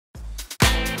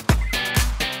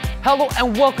Hello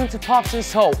and welcome to Pops in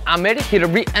Seoul. I'm Eddy, here to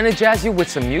re-energize you with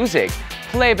some music.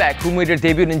 Playback, who made their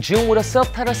debut in June with a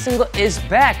self-titled single, is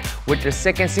back with their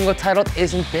second single titled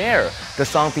Isn't There. The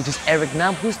song features Eric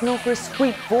Nam, who's known for his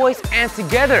sweet voice, and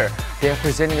together they are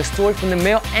presenting a story from the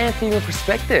male and female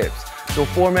perspectives. The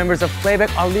four members of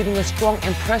Playback are leaving a strong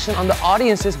impression on the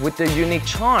audiences with their unique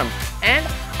charm, and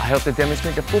I hope to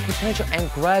demonstrate their full potential and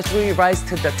gradually rise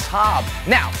to the top.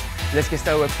 Now, let's get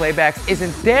started with Playback's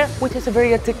Isn't There, which has a very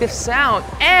addictive sound.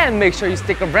 And make sure you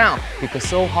stick around because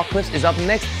Seoul Hot Clips is up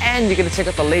next and you're gonna check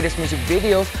out the latest music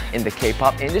videos in the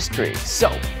K-pop industry.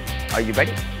 So, are you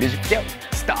ready? Music video,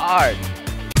 start!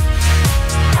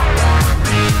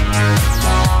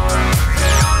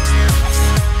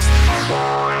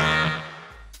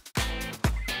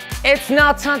 It's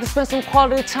now time to spend some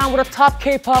quality time with a top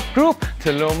K-pop group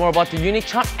to learn more about the unique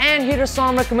charm and hear their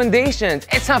song recommendations.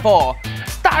 It's time for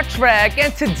Star Trek,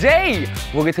 and today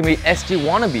we'll get to meet SG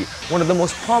Wannabe, one of the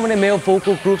most prominent male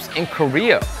vocal groups in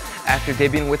Korea. After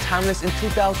debuting with Timeless in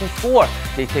 2004,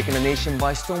 they've taken the nation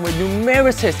by storm with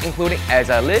numerous hits including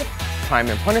As I Live, Crime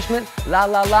and Punishment, La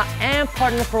La La, and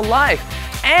Partner for Life.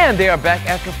 And they are back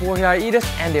after 4 hiatus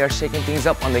and they are shaking things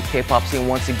up on the K-pop scene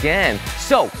once again.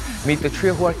 So, meet the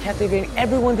trio who are captivating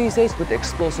everyone these days with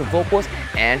explosive vocals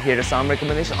and hear the song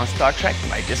recommendation on Star Trek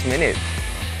right this minute.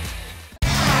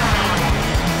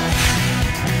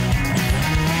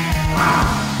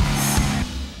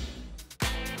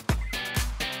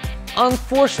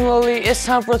 Unfortunately, it's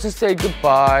time for us to say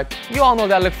goodbye. You all know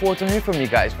that I look forward to hearing from you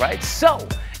guys, right? So,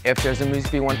 if there's a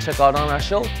music you want to check out on our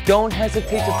show, don't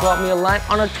hesitate to drop me a line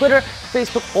on our Twitter,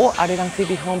 Facebook, or Arirang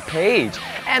TV homepage.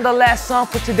 And the last song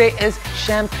for today is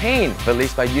Champagne,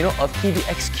 released by Yuno of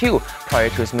TVXQ prior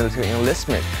to his military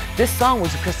enlistment. This song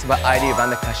was requested by ID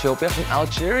Randa Cassiopeia from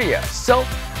Algeria. So,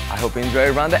 I hope you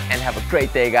enjoy Randa and have a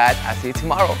great day, guys. I'll see you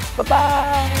tomorrow.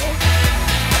 Bye-bye!